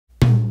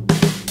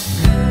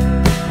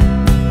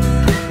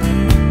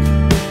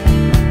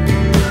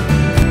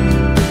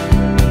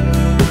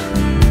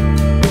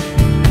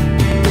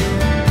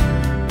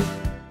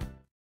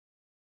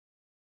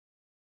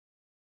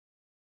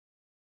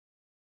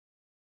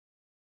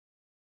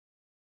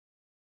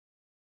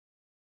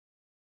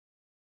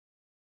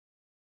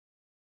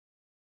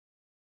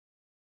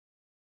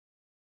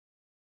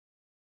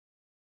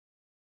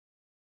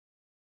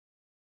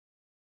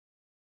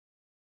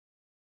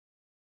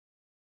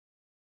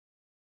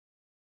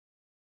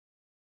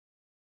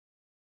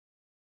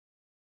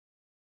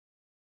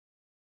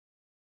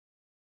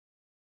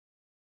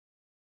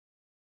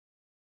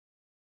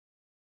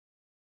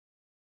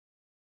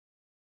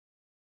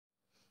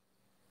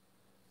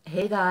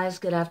Hey guys,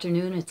 good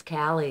afternoon, it's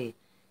Cali.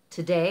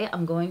 Today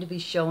I'm going to be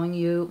showing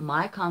you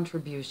my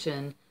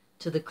contribution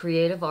to the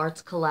creative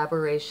arts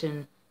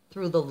collaboration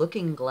through the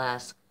Looking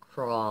Glass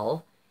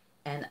crawl,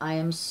 and I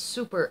am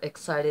super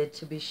excited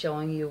to be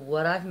showing you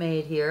what I've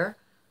made here.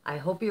 I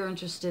hope you're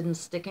interested in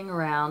sticking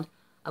around.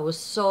 I was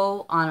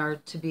so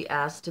honored to be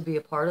asked to be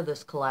a part of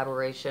this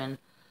collaboration.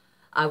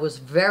 I was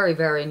very,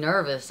 very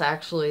nervous.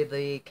 Actually,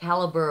 the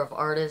caliber of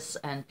artists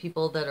and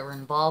people that are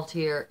involved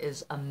here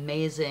is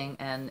amazing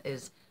and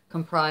is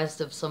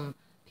comprised of some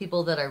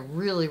people that I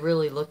really,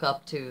 really look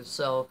up to.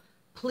 So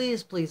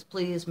please, please,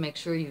 please make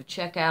sure you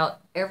check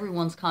out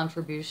everyone's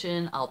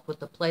contribution. I'll put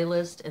the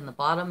playlist in the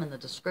bottom in the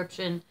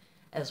description,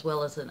 as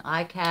well as an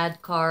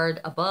iCAD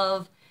card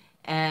above.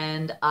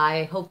 And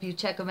I hope you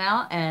check them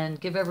out and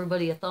give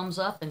everybody a thumbs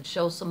up and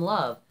show some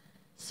love.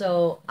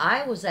 So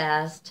I was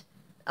asked,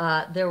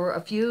 there were a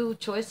few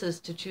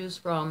choices to choose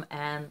from,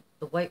 and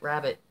the White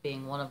Rabbit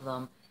being one of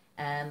them.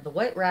 And the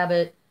White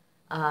Rabbit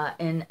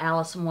in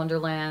Alice in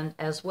Wonderland,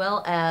 as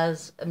well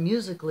as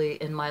musically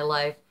in my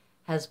life,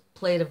 has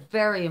played a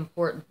very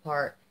important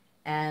part.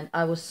 And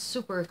I was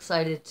super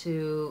excited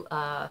to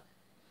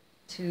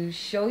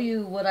show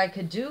you what I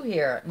could do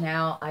here.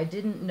 Now, I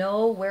didn't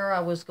know where I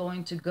was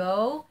going to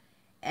go,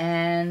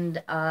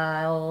 and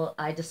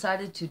I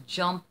decided to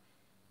jump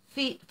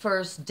feet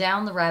first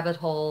down the rabbit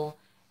hole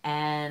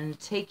and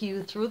take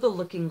you through the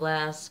looking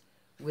glass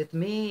with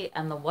me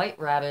and the White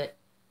Rabbit.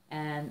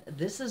 And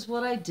this is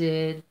what I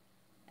did,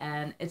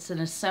 and it's an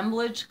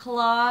assemblage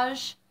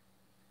collage,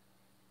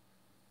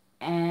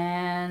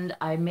 and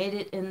I made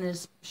it in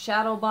this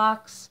shadow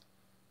box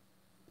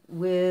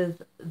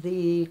with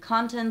the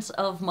contents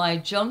of my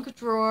junk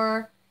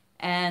drawer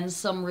and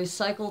some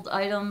recycled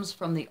items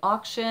from the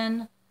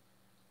auction,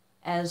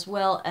 as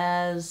well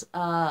as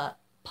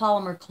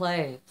polymer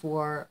clay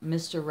for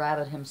Mr.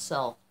 Rabbit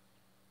himself.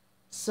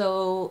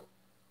 So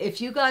if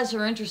you guys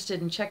are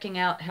interested in checking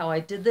out how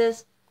I did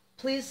this,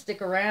 please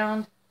stick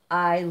around.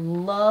 I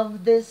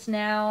love this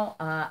now.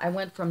 I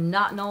went from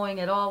not knowing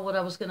at all what I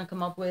was going to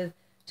come up with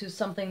to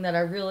something that I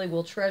really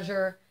will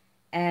treasure.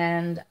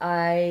 And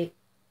I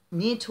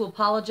need to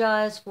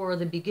apologize for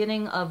the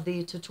beginning of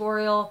the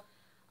tutorial.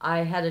 I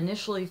had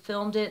initially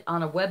filmed it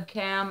on a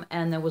webcam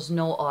and there was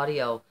no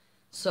audio.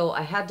 So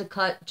I had to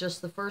cut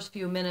just the first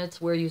few minutes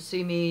where you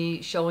see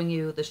me showing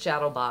you the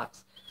shadow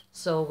box.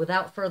 So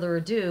without further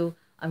ado,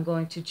 I'm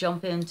going to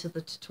jump into the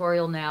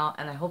tutorial now,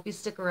 and I hope you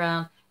stick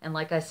around. And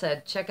like I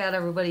said, check out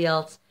everybody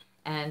else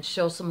and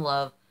show some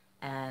love,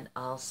 and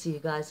I'll see you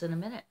guys in a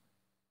minute.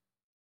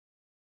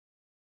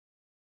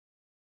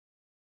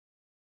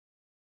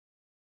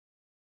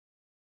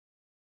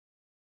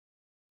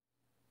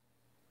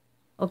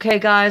 Okay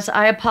guys,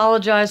 I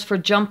apologize for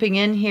jumping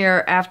in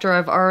here after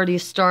I've already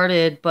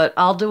started, but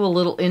I'll do a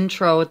little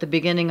intro at the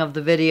beginning of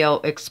the video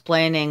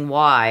explaining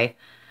why.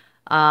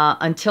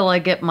 Until I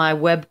get my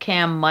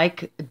webcam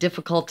mic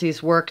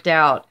difficulties worked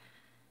out.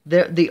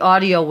 The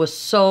audio was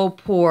so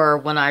poor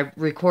when I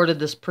recorded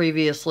this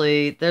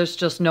previously, there's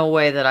just no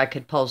way that I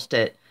could post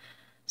it.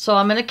 So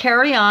I'm going to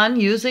carry on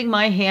using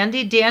my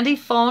handy dandy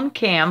phone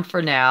cam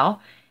for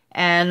now,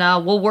 and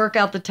we'll work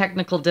out the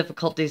technical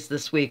difficulties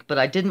this week, but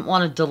I didn't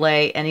want to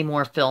delay any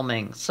more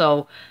filming.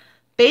 So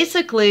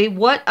basically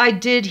what I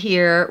did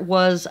here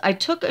was I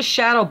took a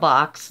shadow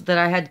box that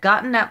I had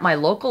gotten at my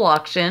local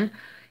auction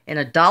in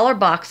a $1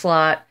 box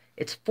lot.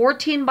 It's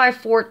 14 by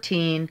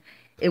 14.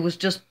 It was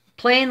just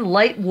plain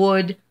light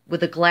wood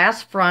with a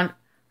glass front.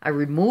 I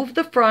removed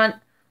the front.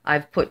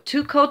 I've put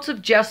 2 coats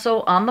of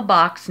gesso on the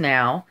box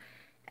now.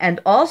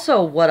 And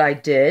also what I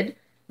did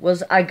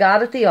was I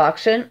got at the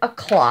auction a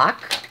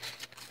clock,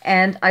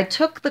 and I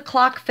took the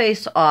clock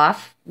face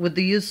off with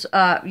the use,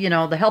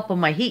 the help of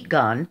my heat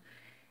gun.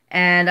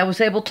 And I was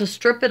able to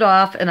strip it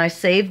off, and I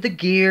saved the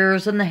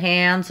gears and the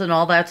hands and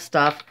all that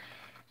stuff.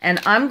 And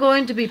I'm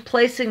going to be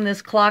placing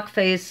this clock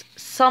face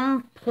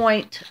some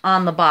point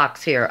on the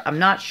box here. I'm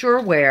not sure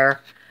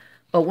where,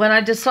 but when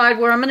I decide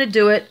where I'm going to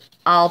do it,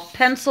 I'll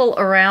pencil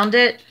around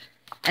it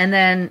and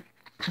then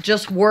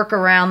just work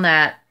around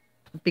that,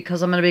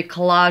 because I'm going to be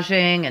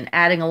collaging and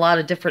adding a lot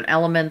of different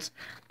elements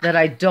that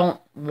I don't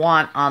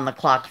want on the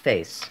clock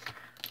face.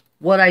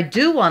 What I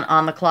do want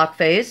on the clock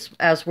face,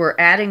 as we're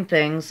adding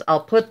things,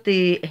 I'll put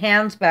the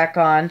hands back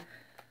on,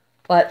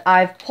 but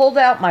I've pulled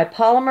out my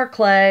polymer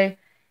clay.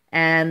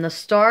 And the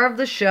star of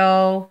the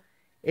show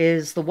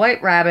is the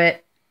White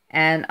Rabbit,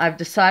 and I've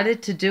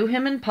decided to do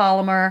him in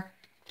polymer.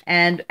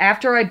 And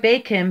after I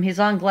bake him, he's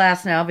on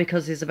glass now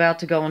because he's about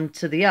to go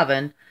into the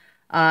oven.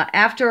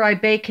 After I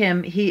bake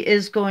him, he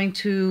is going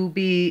to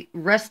be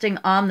resting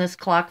on this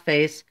clock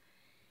face.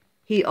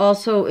 He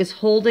also is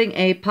holding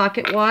a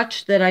pocket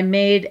watch that I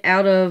made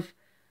out of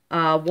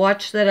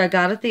watch that I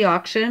got at the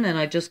auction, and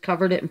I just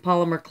covered it in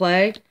polymer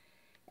clay.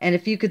 And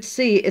if you could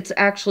see, it's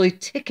actually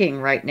ticking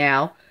right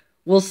now.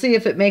 We'll see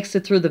if it makes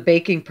it through the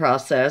baking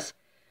process.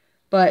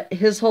 But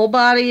his whole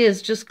body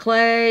is just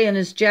clay, and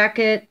his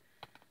jacket.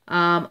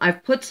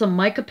 I've put some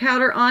mica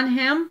powder on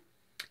him.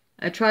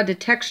 I tried to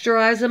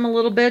texturize him a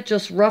little bit,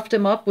 just roughed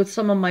him up with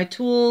some of my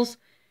tools.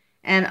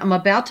 And I'm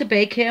about to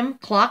bake him,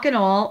 clock and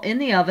all, in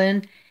the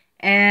oven.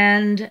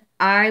 And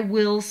I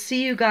will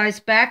see you guys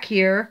back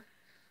here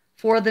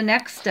for the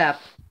next step.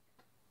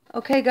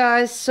 Okay,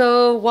 guys,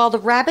 so while the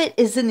rabbit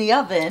is in the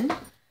oven,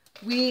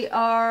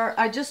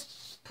 I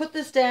just put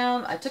this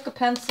down. I took a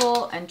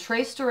pencil and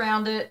traced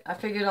around it. I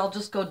figured I'll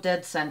just go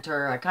dead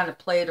center. I kind of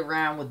played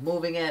around with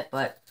moving it,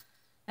 but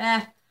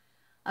I'm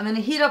going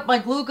to heat up my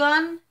glue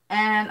gun,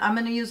 and I'm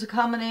going to use a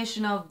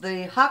combination of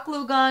the hot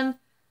glue gun,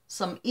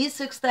 some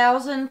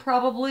E6000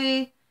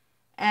 probably,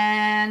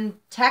 and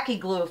tacky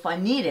glue if I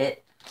need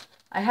it.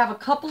 I have a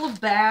couple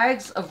of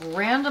bags of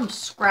random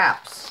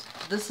scraps.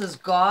 This is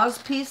gauze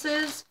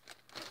pieces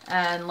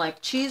and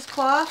like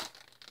cheesecloth,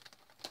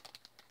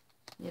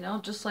 you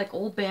know, just like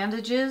old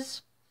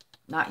bandages,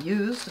 not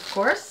used, of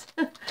course.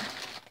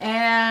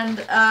 And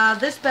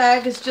this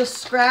bag is just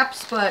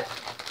scraps, but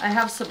I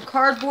have some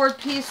cardboard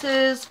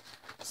pieces,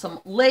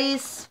 some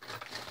lace,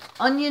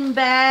 onion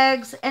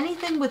bags,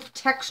 anything with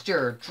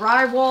texture,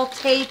 drywall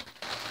tape.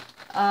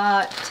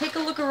 Take a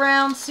look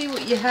around, see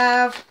what you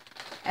have.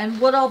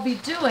 And what I'll be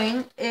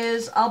doing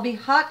is I'll be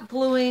hot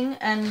gluing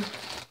and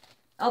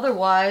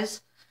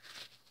otherwise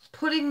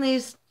putting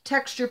these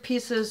texture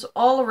pieces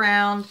all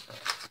around,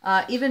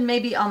 even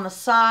maybe on the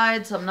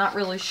sides, I'm not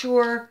really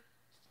sure,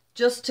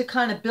 just to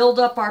kind of build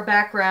up our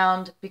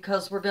background,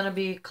 because we're going to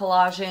be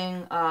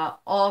collaging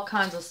all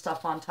kinds of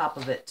stuff on top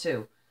of it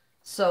too.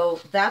 So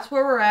that's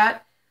where we're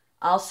at.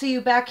 I'll see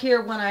you back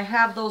here when I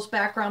have those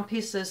background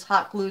pieces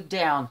hot glued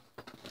down.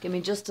 Give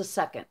me just a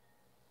second.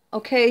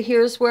 Okay,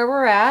 here's where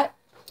we're at.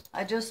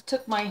 I just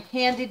took my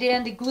handy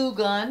dandy glue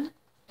gun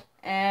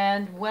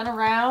and went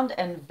around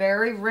and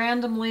very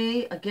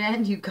randomly,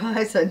 again, you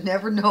guys, I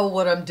never know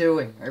what I'm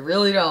doing. I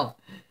really don't.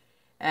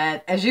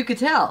 And as you could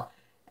tell.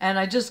 And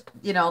I just,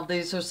 you know,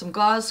 these are some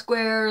gauze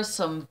squares,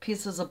 some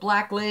pieces of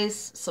black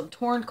lace, some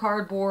torn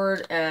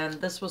cardboard, and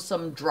this was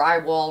some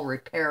drywall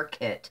repair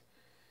kit.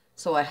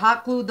 So I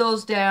hot glued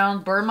those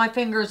down, burned my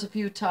fingers a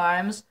few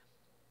times,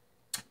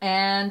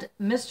 and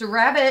Mr.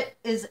 Rabbit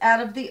is out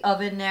of the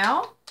oven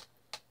now,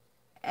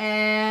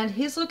 and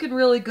he's looking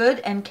really good.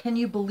 And can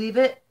you believe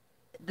it?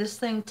 This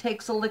thing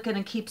takes a licking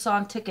and keeps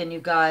on ticking, you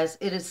guys.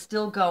 It is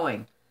still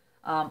going.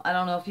 I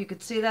don't know if you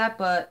could see that,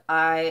 but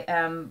I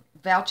am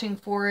vouching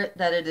for it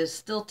that it is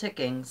still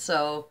ticking.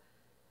 So,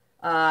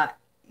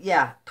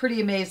 yeah,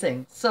 pretty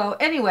amazing. So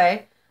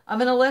anyway, I'm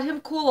going to let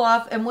him cool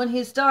off, and when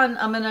he's done,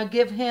 I'm going to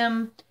give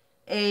him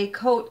a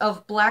coat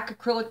of black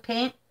acrylic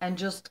paint and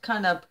just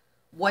kind of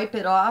wipe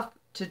it off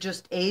to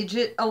just age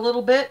it a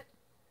little bit.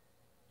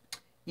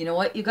 You know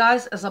what, you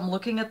guys? As I'm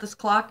looking at this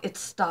clock, it's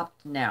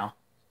stopped now.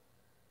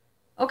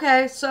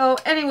 Okay, so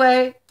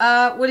anyway,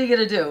 what are you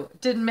going to do?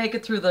 Didn't make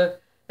it through the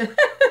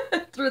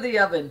through the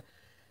oven.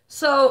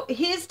 So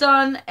he's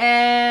done,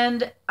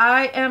 and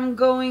I am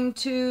going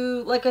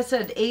to, like I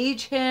said,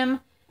 age him.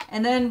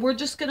 And then we're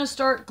just going to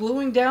start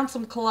gluing down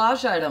some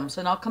collage items.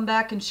 And I'll come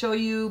back and show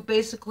you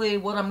basically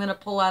what I'm going to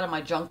pull out of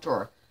my junk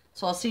drawer.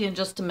 So I'll see you in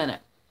just a minute.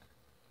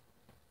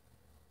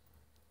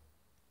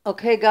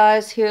 Okay,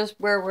 guys, here's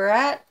where we're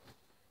at.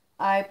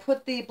 I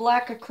put the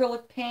black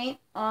acrylic paint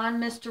on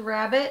Mr.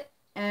 Rabbit.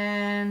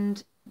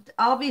 And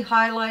I'll be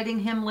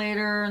highlighting him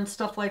later and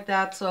stuff like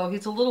that. So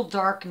he's a little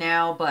dark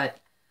now, but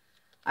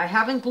I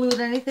haven't glued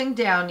anything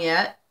down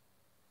yet.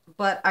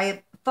 But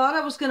I thought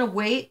I was going to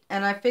wait,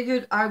 and I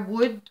figured I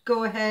would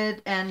go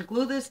ahead and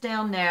glue this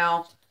down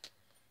now.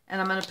 And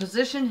I'm going to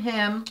position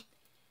him.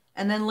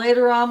 And then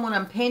later on when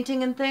I'm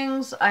painting and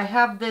things, I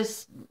have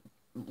this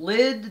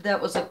lid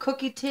that was a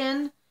cookie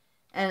tin,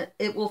 and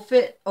it will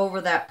fit over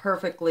that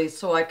perfectly,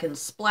 so I can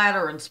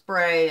splatter and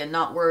spray and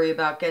not worry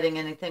about getting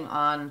anything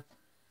on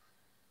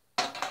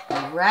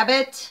the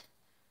rabbit.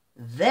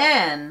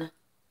 Then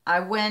I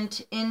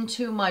went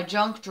into my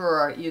junk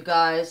drawer, you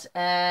guys,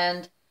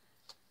 and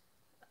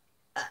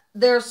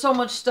there's so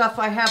much stuff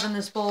I have in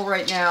this bowl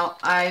right now.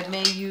 I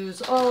may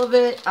use all of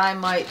it. I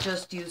might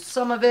just use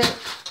some of it.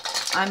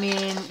 I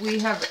mean, we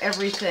have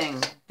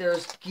everything.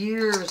 There's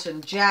gears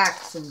and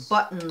jacks and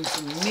buttons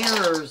and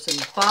mirrors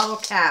and bottle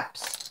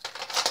caps,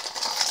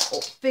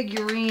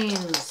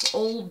 figurines,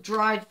 old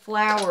dried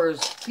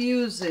flowers,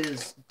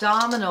 fuses,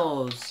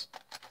 dominoes,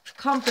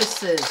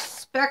 compasses,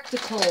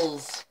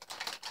 spectacles,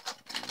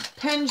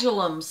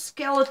 pendulums,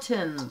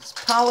 skeletons,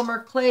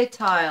 polymer clay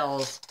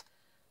tiles,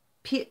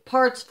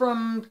 parts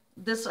from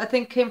this, I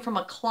think came from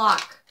a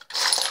clock,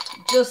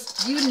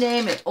 just you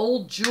name it,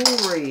 old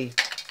jewelry,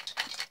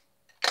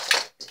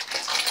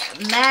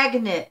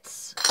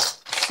 magnets.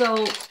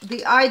 So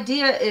the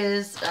idea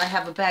is I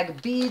have a bag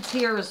of beads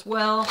here as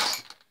well,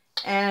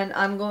 and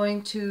I'm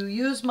going to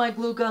use my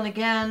glue gun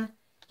again,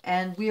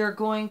 and we are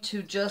going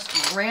to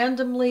just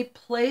randomly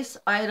place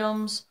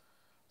items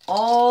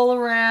all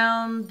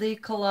around the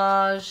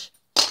collage,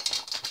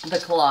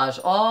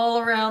 all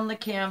around the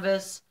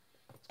canvas.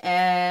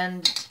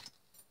 And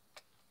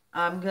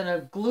I'm going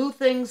to glue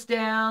things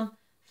down,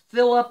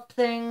 fill up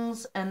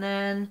things, and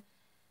then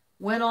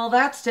When all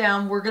that's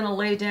down, we're going to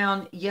lay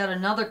down yet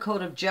another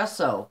coat of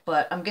gesso,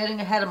 but I'm getting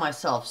ahead of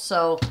myself.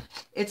 So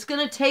it's going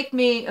to take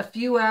me a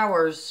few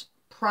hours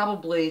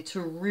probably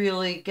to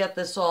really get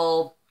this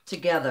all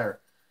together.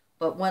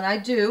 But when I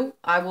do,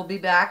 I will be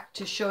back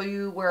to show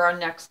you where our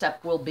next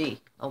step will be.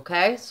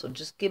 Okay, so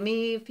just give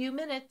me a few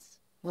minutes.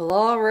 Well,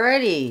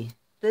 alrighty.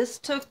 This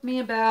took me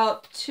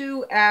about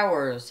 2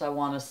 hours, I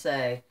want to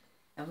say.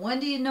 And when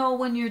do you know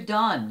when you're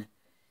done?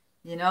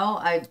 You know,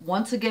 I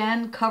once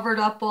again covered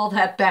up all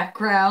that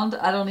background.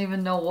 I don't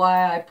even know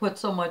why I put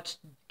so much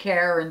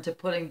care into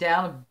putting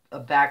down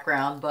a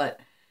background, but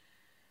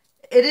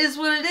it is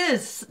what it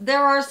is.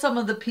 There are some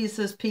of the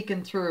pieces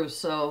peeking through,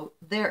 so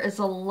there is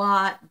a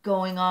lot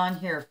going on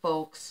here,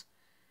 folks.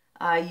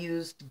 I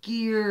used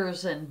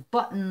gears and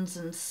buttons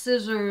and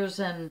scissors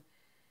and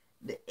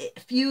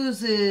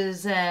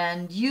fuses,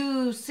 and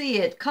you see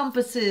it,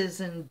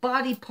 compasses and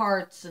body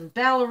parts and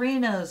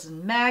ballerinas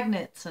and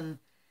magnets, and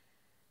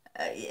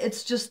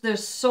it's just,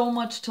 there's so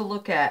much to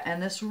look at.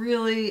 And this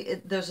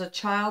really, there's a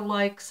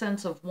childlike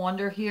sense of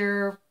wonder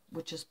here,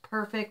 which is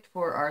perfect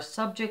for our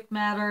subject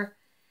matter.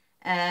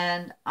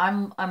 And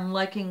I'm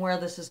liking where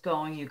this is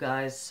going, you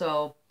guys.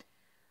 So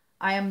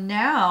I am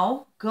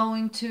now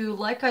going to,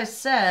 like I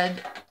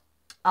said,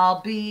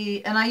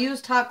 and I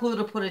used hot glue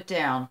to put it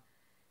down.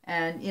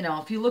 And, you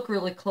know, if you look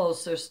really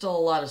close, there's still a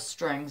lot of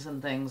strings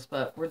and things,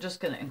 but we're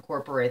just going to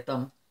incorporate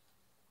them.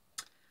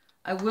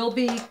 I will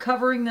be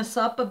covering this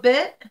up a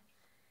bit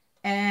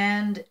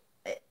and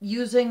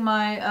using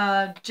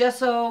my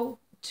gesso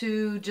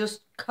to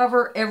just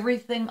cover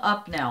everything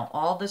up now.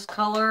 All this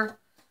color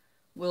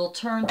will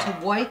turn to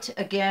white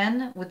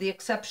again, with the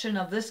exception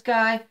of this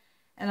guy.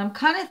 And I'm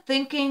kind of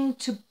thinking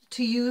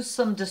to use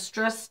some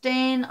distress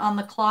stain on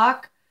the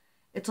clock.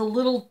 It's a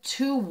little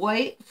too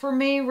white for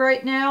me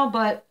right now,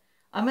 but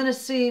I'm going to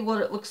see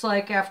what it looks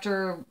like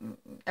after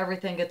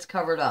everything gets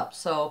covered up.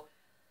 So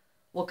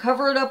we'll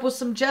cover it up with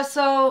some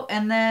gesso,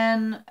 and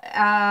then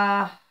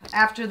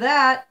after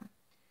that,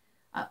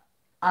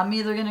 I'm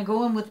either going to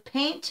go in with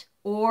paint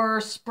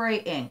or spray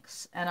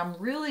inks. And I'm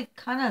really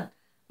kind of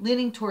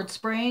leaning towards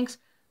spray inks.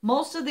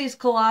 Most of these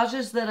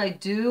collages that I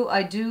do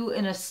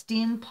in a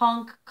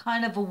steampunk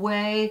kind of a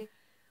way,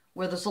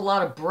 where there's a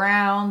lot of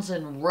browns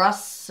and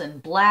rusts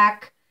and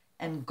black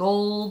and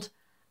gold.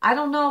 I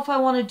don't know if I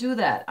want to do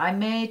that. I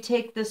may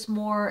take this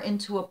more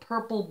into a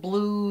purple,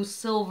 blue,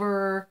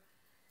 silver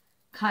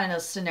kind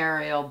of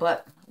scenario,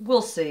 but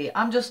we'll see.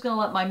 I'm just going to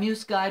let my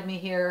muse guide me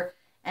here,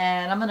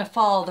 and I'm going to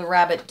follow the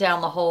rabbit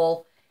down the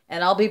hole,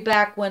 and I'll be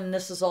back when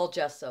this is all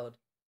gessoed.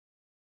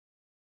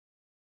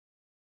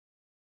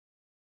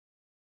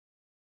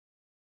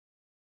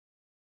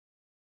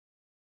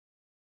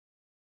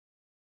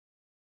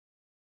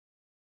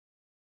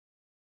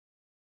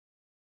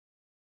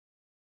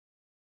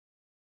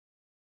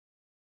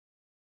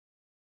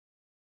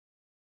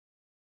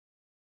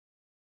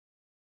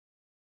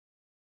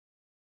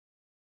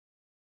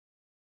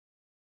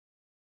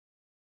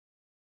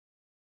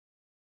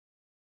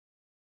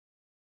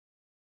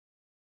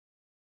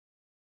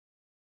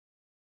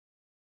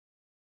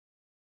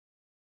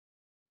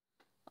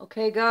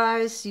 Okay,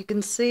 guys, you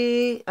can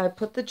see I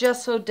put the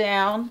gesso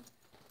down,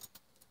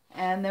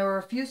 and there were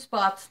a few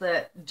spots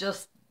that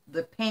just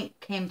the paint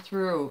came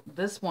through.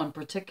 This one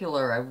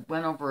particular, I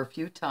went over a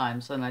few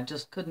times and I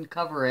just couldn't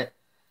cover it.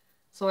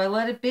 So I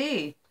let it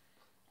be.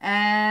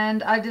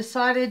 And I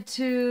decided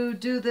to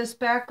do this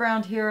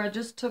background here. I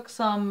just took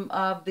some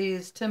of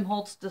these Tim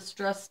Holtz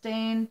Distress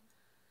Stain.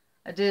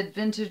 I did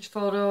vintage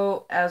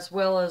photo as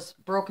well as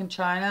broken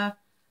china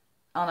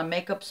on a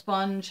makeup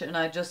sponge, and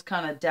I just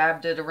kind of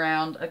dabbed it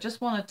around. I just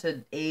wanted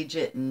to age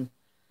it and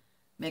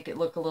make it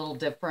look a little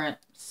different.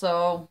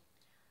 So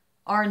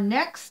our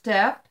next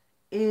step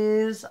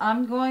is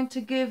I'm going to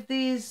give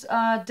these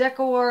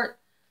Deco Art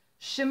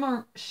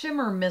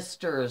shimmer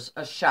misters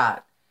a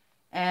shot.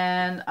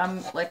 And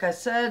like I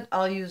said,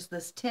 I'll use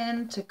this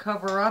tin to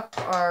cover up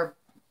our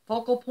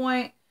focal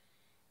point,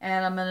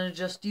 and I'm going to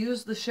just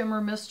use the shimmer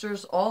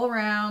misters all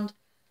around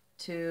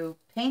to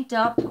paint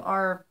up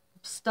our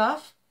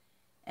stuff.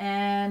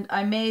 And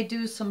I may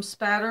do some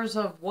spatters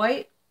of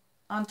white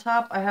on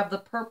top. I have the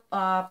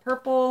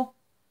purple,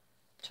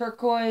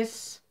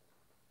 turquoise,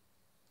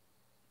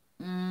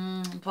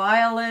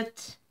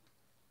 violet,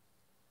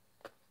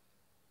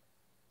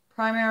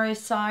 primary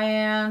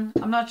cyan.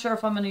 I'm not sure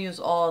if I'm going to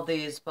use all of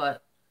these,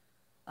 but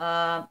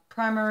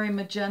primary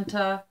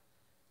magenta,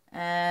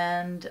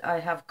 and I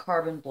have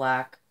carbon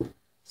black.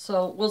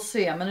 So we'll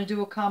see. I'm going to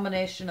do a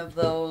combination of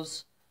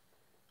those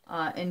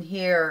in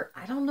here.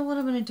 I don't know what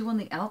I'm going to do on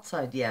the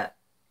outside yet.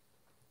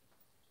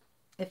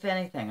 If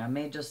anything, I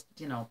may just,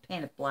 you know,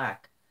 paint it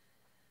black.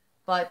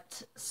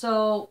 But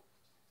so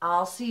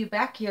I'll see you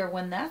back here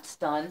when that's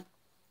done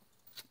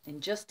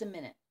in just a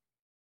minute.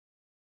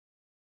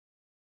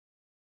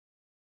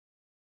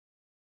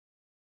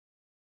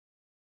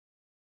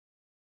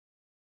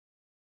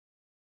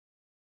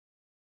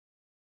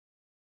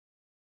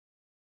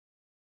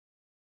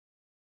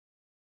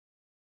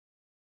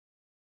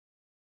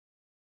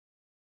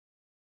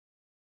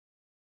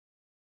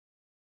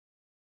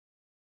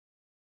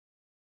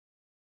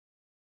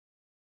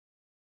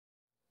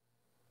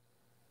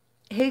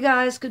 Hey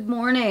guys, good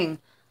morning.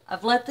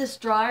 I've let this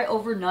dry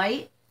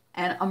overnight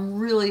and I'm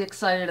really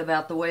excited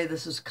about the way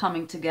this is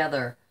coming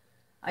together.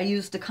 I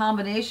used a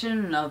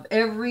combination of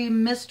every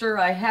mister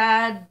I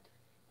had,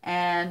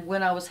 and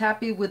when I was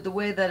happy with the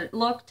way that it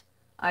looked,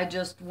 I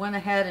just went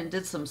ahead and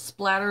did some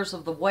splatters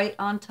of the white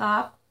on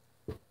top.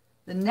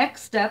 The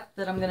next step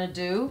that I'm going to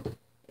do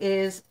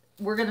is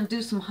we're going to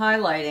do some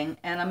highlighting,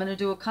 and I'm going to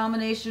do a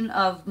combination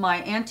of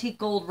my antique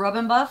gold rub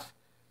and buff,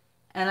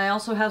 and I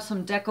also have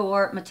some Deco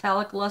Art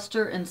metallic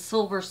luster and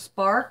silver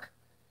spark.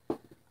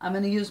 I'm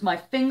going to use my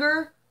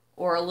finger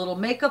or a little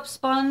makeup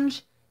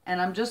sponge,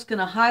 and I'm just going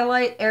to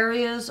highlight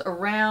areas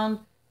around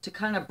to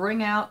kind of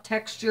bring out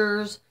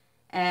textures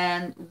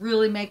and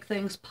really make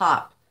things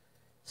pop.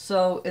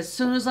 So as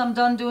soon as I'm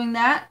done doing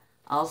that,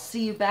 I'll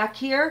see you back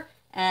here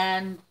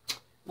and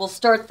we'll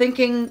start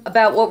thinking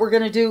about what we're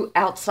going to do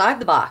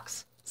outside the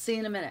box. See you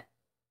in a minute.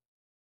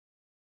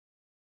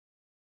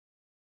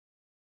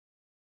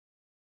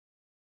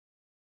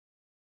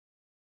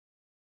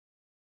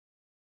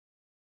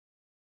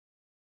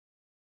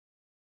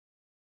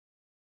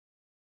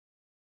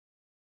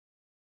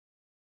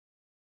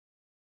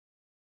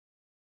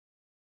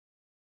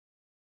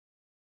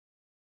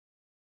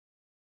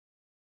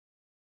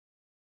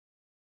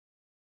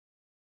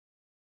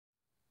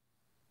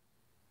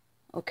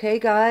 Okay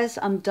guys,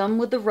 I'm done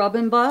with the rub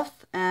and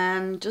buff,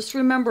 and just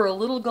remember a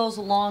little goes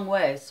a long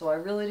way, so I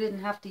really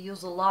didn't have to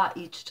use a lot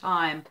each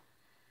time,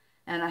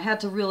 and I had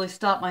to really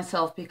stop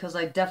myself because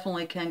I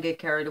definitely can get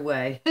carried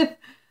away.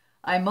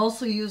 I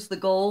mostly used the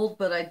gold,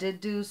 but I did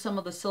do some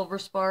of the silver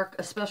spark,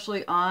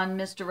 especially on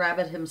Mr.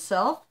 Rabbit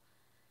himself.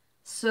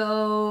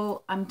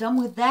 So I'm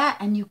done with that,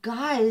 and you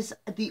guys,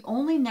 the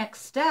only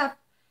next step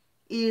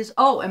is,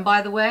 oh, and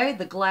by the way,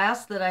 the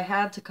glass that I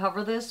had to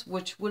cover this,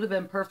 which would have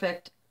been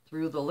perfect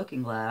through the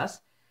looking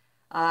glass,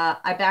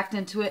 I backed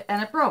into it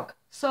and it broke.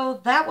 So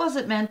that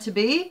wasn't meant to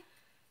be.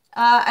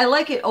 I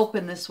like it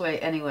open this way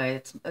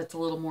anyway. It's a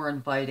little more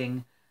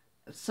inviting.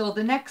 So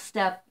the next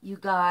step, you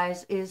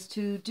guys, is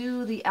to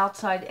do the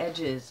outside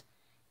edges.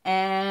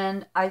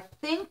 And I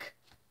think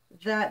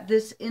that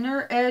this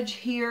inner edge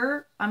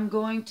here, I'm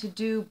going to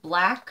do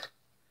black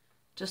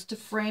just to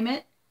frame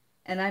it.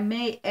 And I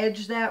may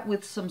edge that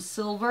with some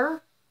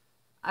silver.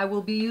 I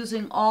will be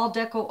using all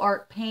Deco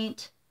Art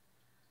paint.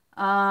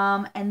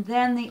 And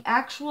then the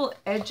actual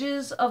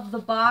edges of the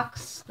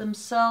box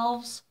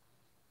themselves,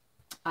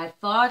 I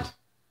thought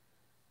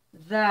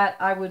that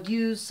I would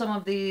use some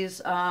of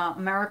these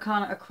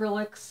Americana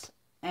acrylics,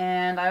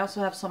 and I also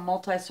have some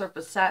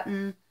multi-surface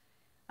satin.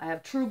 I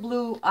have True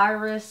Blue,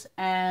 Iris,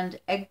 and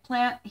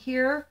Eggplant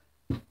here.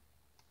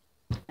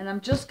 And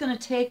I'm just going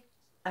to take,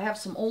 I have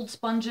some old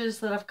sponges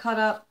that I've cut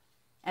up,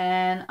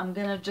 and I'm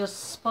going to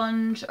just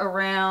sponge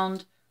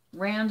around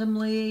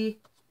randomly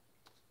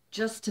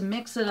just to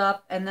mix it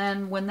up, and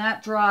then when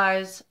that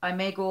dries, I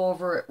may go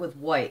over it with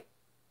white.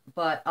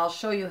 But I'll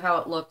show you how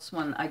it looks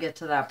when I get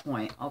to that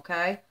point,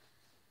 okay?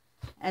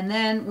 And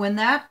then when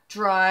that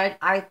dried,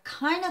 I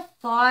kind of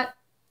thought,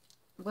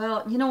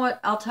 well, you know what?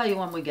 I'll tell you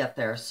when we get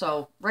there.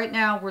 So right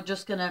now, we're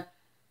just going to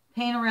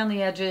paint around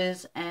the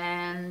edges,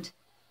 and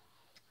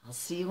I'll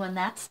see you when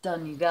that's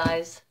done, you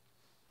guys.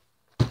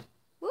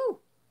 Woo!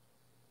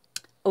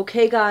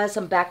 Okay, guys,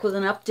 I'm back with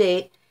an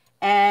update.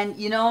 And,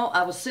 you know,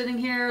 I was sitting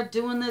here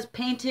doing this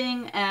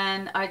painting,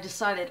 and I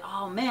decided,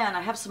 oh man,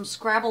 I have some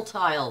Scrabble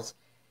tiles.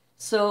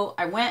 So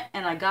I went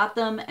and I got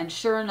them, and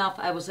sure enough,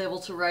 I was able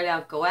to write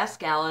out Go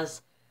Ask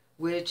Alice,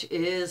 which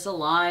is a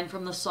line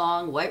from the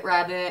song White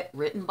Rabbit,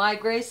 written by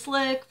Grace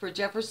Slick for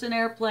Jefferson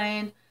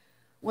Airplane.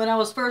 When I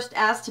was first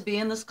asked to be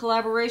in this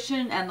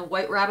collaboration and the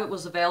White Rabbit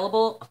was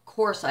available, of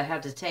course I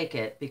had to take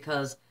it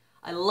because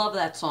I love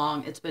that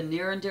song. It's been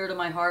near and dear to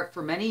my heart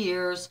for many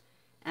years.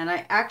 And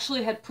I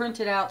actually had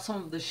printed out some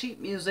of the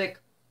sheet music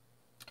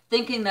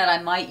thinking that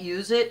I might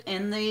use it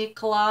in the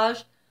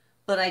collage,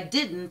 but I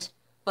didn't,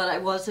 but I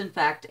was in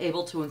fact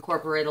able to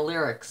incorporate a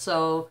lyric.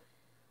 So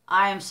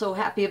I am so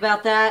happy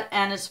about that.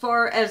 And as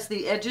far as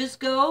the edges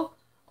go,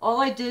 all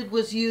I did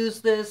was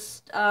use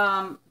this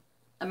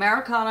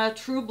Americana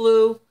True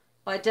Blue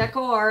by Deco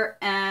Art,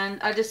 and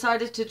I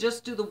decided to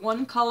just do the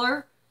one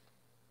color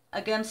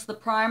against the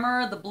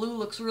primer. The blue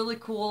looks really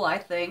cool, I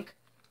think.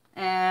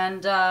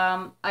 And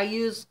I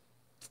used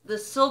the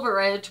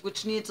silver edge,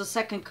 which needs a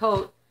second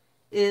coat,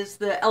 is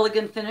the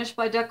Elegant Finish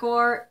by Deco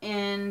Art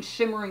in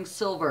shimmering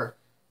silver.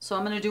 So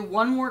I'm going to do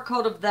one more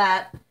coat of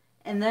that.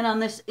 And then on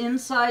this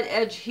inside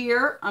edge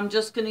here, I'm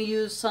just going to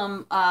use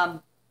some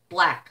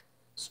black,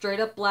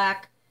 straight up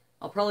black.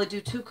 I'll probably do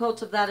 2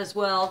 coats of that as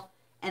well.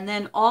 And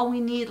then all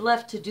we need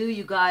left to do,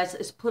 you guys,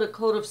 is put a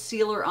coat of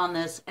sealer on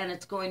this, and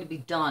it's going to be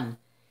done.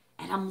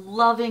 And I'm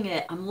loving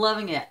it. I'm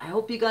loving it. I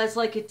hope you guys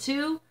like it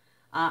too.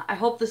 I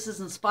hope this is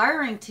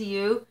inspiring to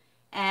you.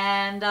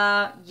 And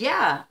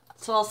yeah,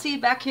 so I'll see you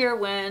back here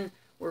when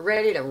we're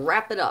ready to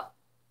wrap it up.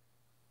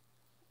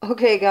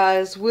 Okay,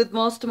 guys, with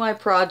most of my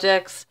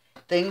projects,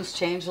 things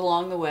change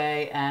along the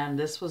way, and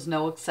this was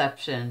no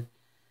exception.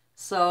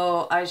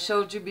 So I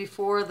showed you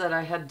before that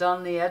I had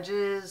done the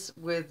edges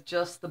with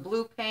just the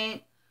blue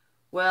paint.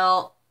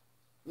 Well,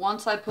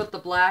 once I put the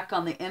black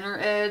on the inner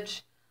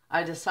edge,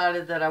 I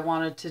decided that I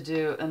wanted to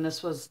do, and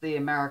this was the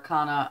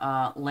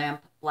Americana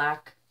lamp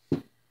black.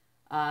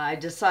 I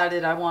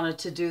decided I wanted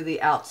to do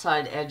the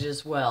outside edge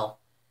as well.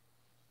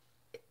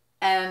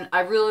 And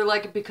I really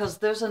like it because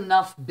there's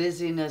enough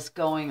busyness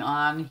going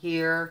on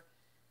here.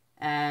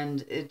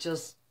 And it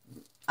just,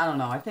 I don't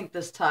know, I think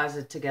this ties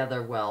it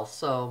together well.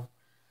 So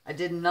I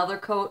did another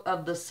coat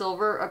of the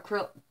silver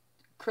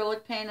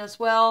acrylic paint as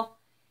well.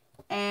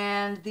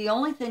 And the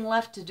only thing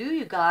left to do,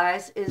 you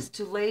guys, is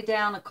to lay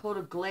down a coat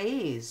of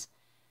glaze.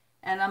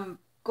 And I'm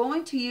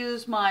going to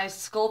use my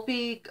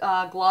Sculpey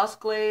gloss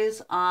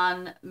glaze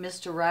on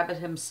Mr. Rabbit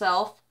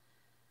himself.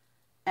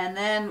 And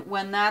then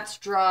when that's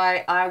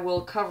dry, I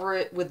will cover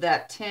it with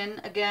that tin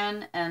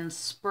again and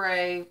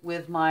spray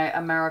with my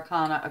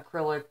Americana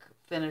acrylic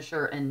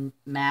finisher in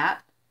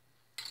matte.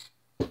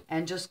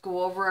 And just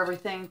go over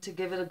everything to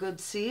give it a good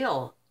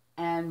seal.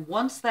 And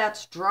once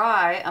that's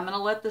dry, I'm going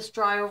to let this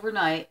dry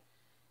overnight.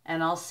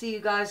 And I'll see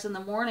you guys in the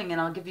morning and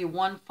I'll give you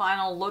one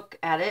final look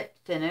at it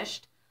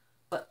finished.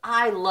 But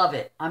I love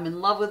it. I'm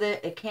in love with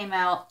it. It came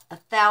out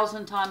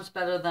 1,000 times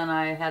better than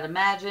I had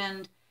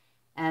imagined.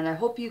 And I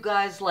hope you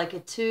guys like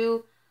it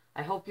too.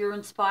 I hope you're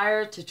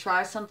inspired to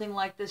try something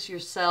like this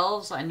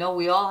yourselves. I know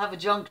we all have a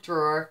junk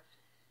drawer.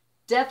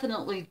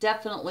 Definitely,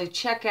 definitely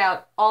check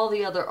out all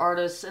the other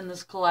artists in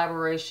this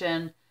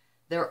collaboration.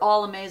 They're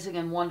all amazing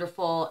and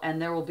wonderful.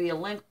 And there will be a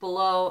link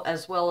below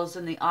as well as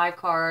in the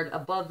iCard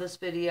above this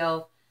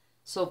video.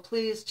 So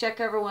please check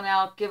everyone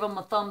out. Give them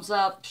a thumbs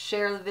up.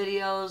 Share the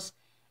videos.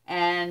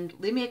 And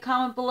leave me a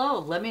comment below.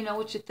 Let me know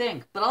what you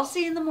think. But I'll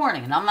see you in the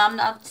morning. And I'm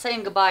not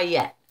saying goodbye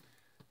yet.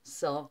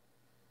 So,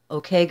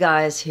 okay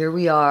guys, here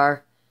we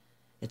are.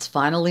 It's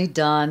finally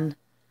done.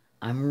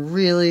 I'm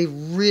really,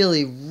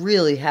 really,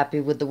 really happy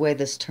with the way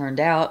this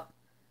turned out.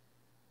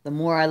 The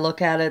more I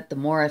look at it, the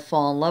more I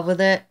fall in love with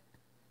it.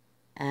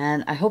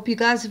 And I hope you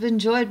guys have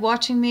enjoyed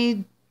watching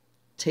me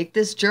take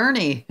this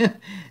journey.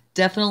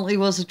 Definitely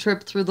was a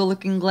trip through the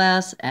looking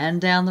glass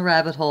and down the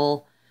rabbit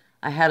hole.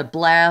 I had a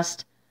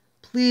blast.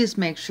 Please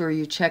make sure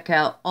you check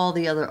out all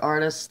the other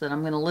artists that I'm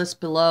going to list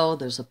below.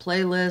 There's a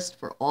playlist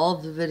for all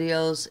of the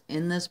videos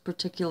in this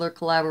particular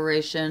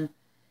collaboration.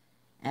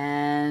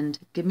 And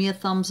give me a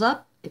thumbs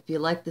up if you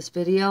like this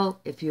video.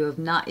 If you have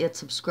not yet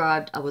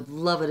subscribed, I would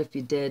love it if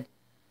you did.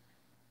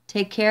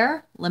 Take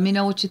care. Let me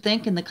know what you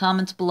think in the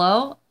comments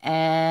below.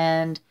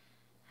 And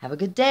have a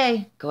good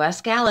day. Go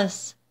ask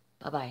Alice.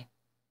 Bye-bye.